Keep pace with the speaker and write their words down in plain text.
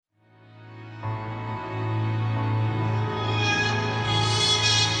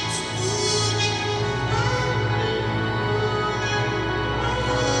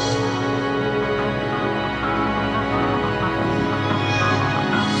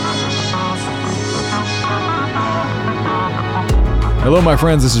Hello, my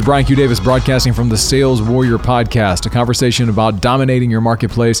friends. This is Brian Q. Davis broadcasting from the Sales Warrior Podcast, a conversation about dominating your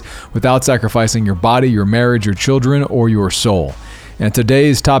marketplace without sacrificing your body, your marriage, your children, or your soul. And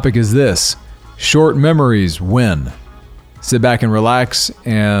today's topic is this: short memories win. Sit back and relax,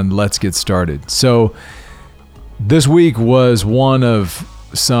 and let's get started. So this week was one of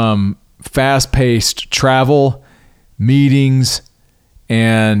some fast-paced travel, meetings,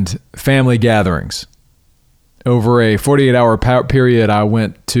 and family gatherings. Over a 48-hour period, I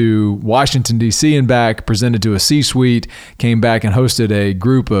went to Washington, D.C. and back, presented to a C-suite, came back and hosted a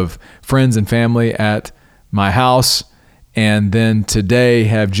group of friends and family at my house, and then today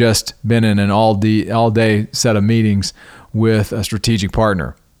have just been in an all-day set of meetings with a strategic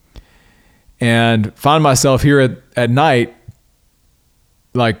partner. And find myself here at night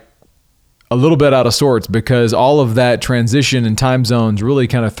like a little bit out of sorts because all of that transition in time zones really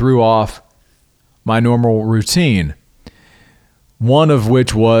kind of threw off my normal routine, one of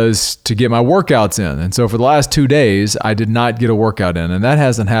which was to get my workouts in. And so for the last 2 days, I did not get a workout in. And that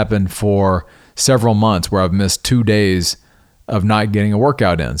hasn't happened for several months where I've missed 2 days of not getting a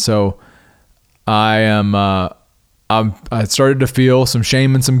workout in. So I started to feel some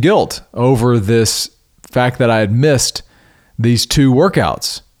shame and some guilt over this fact that I had missed these 2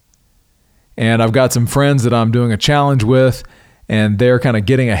 workouts. And I've got some friends that I'm doing a challenge with, and they're kind of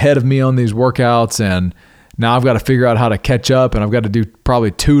getting ahead of me on these workouts. And now I've got to figure out how to catch up. And I've got to do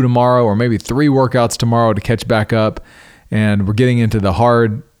probably 2 tomorrow or maybe 3 workouts tomorrow to catch back up. And we're getting into the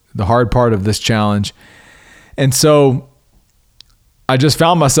hard part of this challenge. And so I just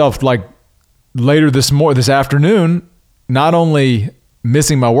found myself like later this afternoon, not only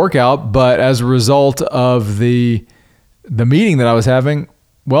missing my workout, but as a result of the meeting that I was having,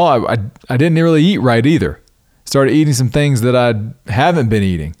 well, I didn't really eat right either. Started eating some things that I haven't been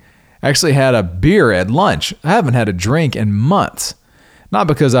eating. Actually had a beer at lunch. I haven't had a drink in months. Not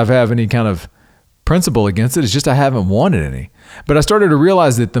because I have any kind of principle against it. It's just I haven't wanted any. But I started to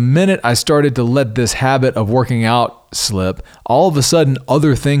realize that the minute I started to let this habit of working out slip, all of a sudden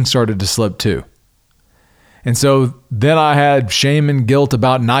other things started to slip too. And so then I had shame and guilt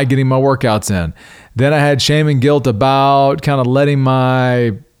about not getting my workouts in. Then I had shame and guilt about kind of letting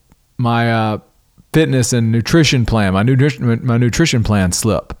my fitness and nutrition plan, my nutrition plan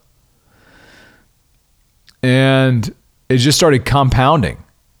slip. And it just started compounding.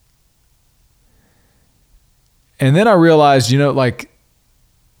 And then I realized, I've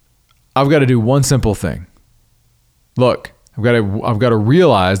got to do one simple thing. Look, I've got to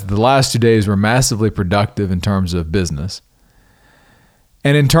realize that the last 2 days were massively productive in terms of business.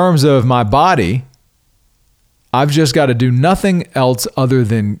 And in terms of my body, I've just got to do nothing else other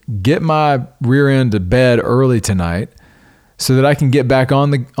than get my rear end to bed early tonight so that I can get back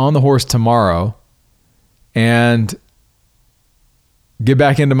on the horse tomorrow and get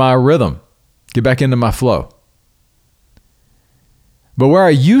back into my rhythm, get back into my flow. But where I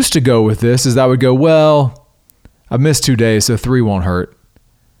used to go with this is I would go, well, I've missed 2 days, so 3 won't hurt.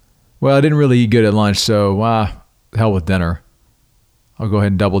 Well, I didn't really eat good at lunch, so hell with dinner. I'll go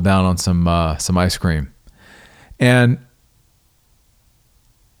ahead and double down on some ice cream. And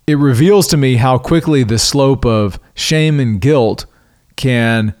it reveals to me how quickly the slope of shame and guilt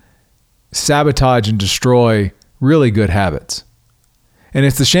can sabotage and destroy really good habits. And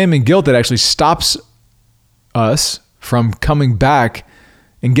it's the shame and guilt that actually stops us from coming back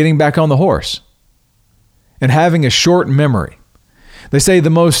and getting back on the horse and having a short memory. They say the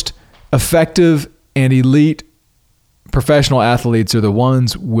most effective and elite professional athletes are the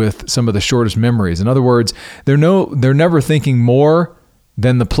ones with some of the shortest memories. In other words, they're never thinking more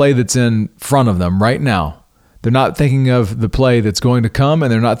than the play that's in front of them right now. They're not thinking of the play that's going to come,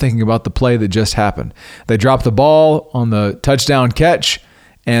 and they're not thinking about the play that just happened. They drop the ball on the touchdown catch,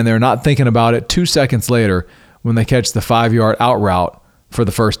 and they're not thinking about it 2 seconds later when they catch the 5-yard out route for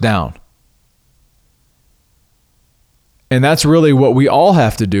the first down. And that's really what we all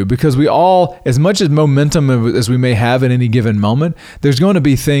have to do, because we all, as much as momentum as we may have at any given moment, there's going to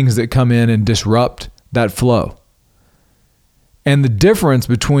be things that come in and disrupt that flow. And the difference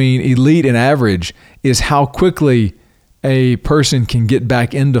between elite and average is how quickly a person can get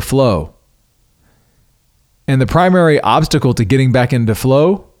back into flow. And the primary obstacle to getting back into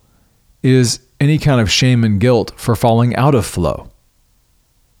flow is any kind of shame and guilt for falling out of flow.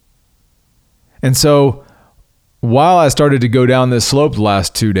 And so while I started to go down this slope the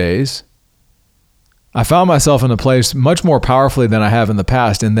last 2 days, I found myself in a place much more powerfully than I have in the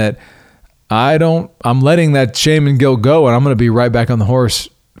past, in that I'm letting that shame and guilt go, and I'm going to be right back on the horse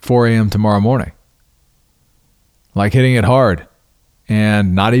 4 a.m. tomorrow morning. Like hitting it hard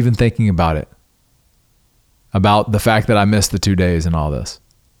and not even thinking about it. about the fact that I missed the 2 days and all this.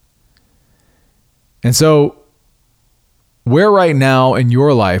 And so, where right now in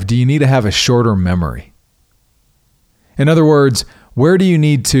your life do you need to have a shorter memory? In other words, where do you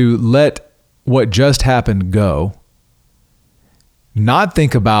need to let what just happened go? Not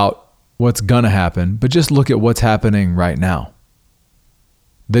think about what's going to happen, but just look at what's happening right now.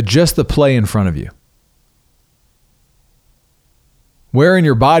 Just the play in front of you. Where in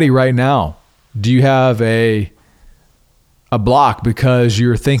your body right now do you have a block because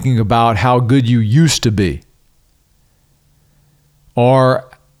you're thinking about how good you used to be? Or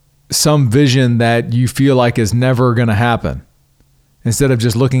some vision that you feel like is never going to happen? Instead of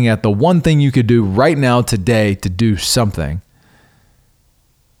just looking at the one thing you could do right now today to do something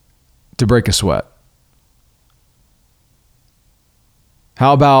to break a sweat.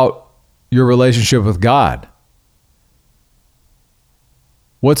 How about your relationship with God?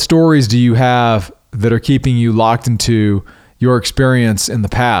 What stories do you have that are keeping you locked into your experience in the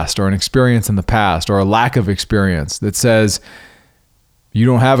past, or an experience in the past, or a lack of experience that says you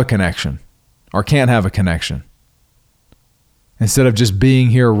don't have a connection or can't have a connection? Instead of just being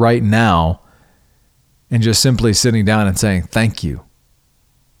here right now and just simply sitting down and saying thank you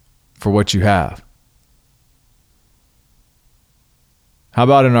for what you have. How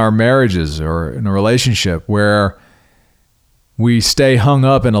about in our marriages or in a relationship where we stay hung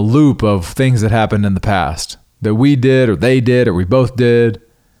up in a loop of things that happened in the past that we did or they did or we both did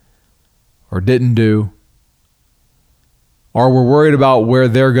or didn't do? Or we're worried about where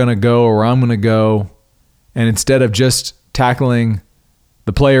they're going to go or I'm going to go, and instead of just tackling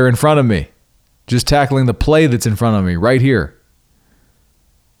the player in front of me, just tackling the play that's in front of me right here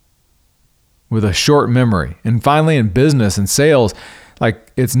with a short memory. And finally, in business and sales,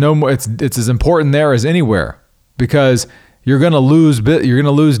 like it's as important there as anywhere, because you're going to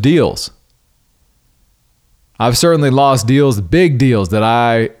lose deals. I've certainly lost deals, big deals that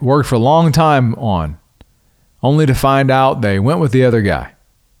I worked for a long time on, only to find out they went with the other guy.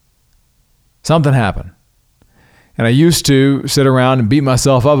 Something happened. And I used to sit around and beat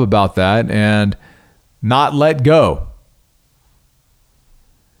myself up about that and not let go.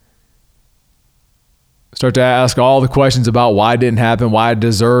 Start to ask all the questions about why it didn't happen, why I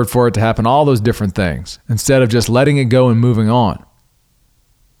deserved for it to happen, all those different things, instead of just letting it go and moving on.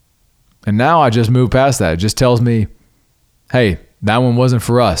 And now I just move past that. It just tells me, hey, that one wasn't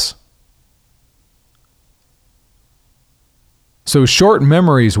for us. So short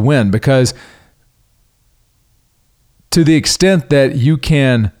memories win, because to the extent that you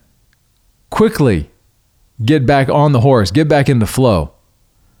can quickly get back on the horse, get back in the flow,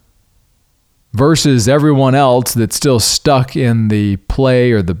 versus everyone else that's still stuck in the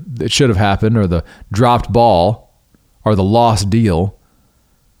play or it should have happened, or the dropped ball, or the lost deal,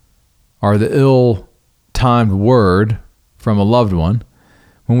 or the ill-timed word from a loved one.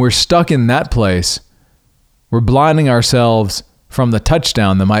 When we're stuck in that place, we're blinding ourselves from the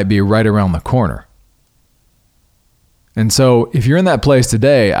touchdown that might be right around the corner. And so if you're in that place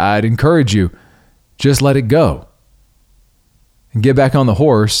today, I'd encourage you, just let it go and get back on the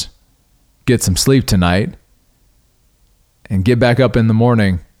horse, get some sleep tonight, and get back up in the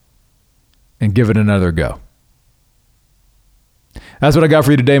morning and give it another go. That's what I got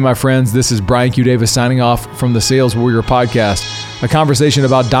for you today, my friends. This is Brian Q. Davis signing off from the Sales Warrior Podcast, a conversation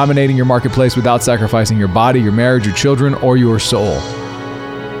about dominating your marketplace without sacrificing your body, your marriage, your children, or your soul.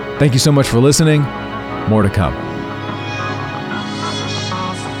 Thank you so much for listening. More to come.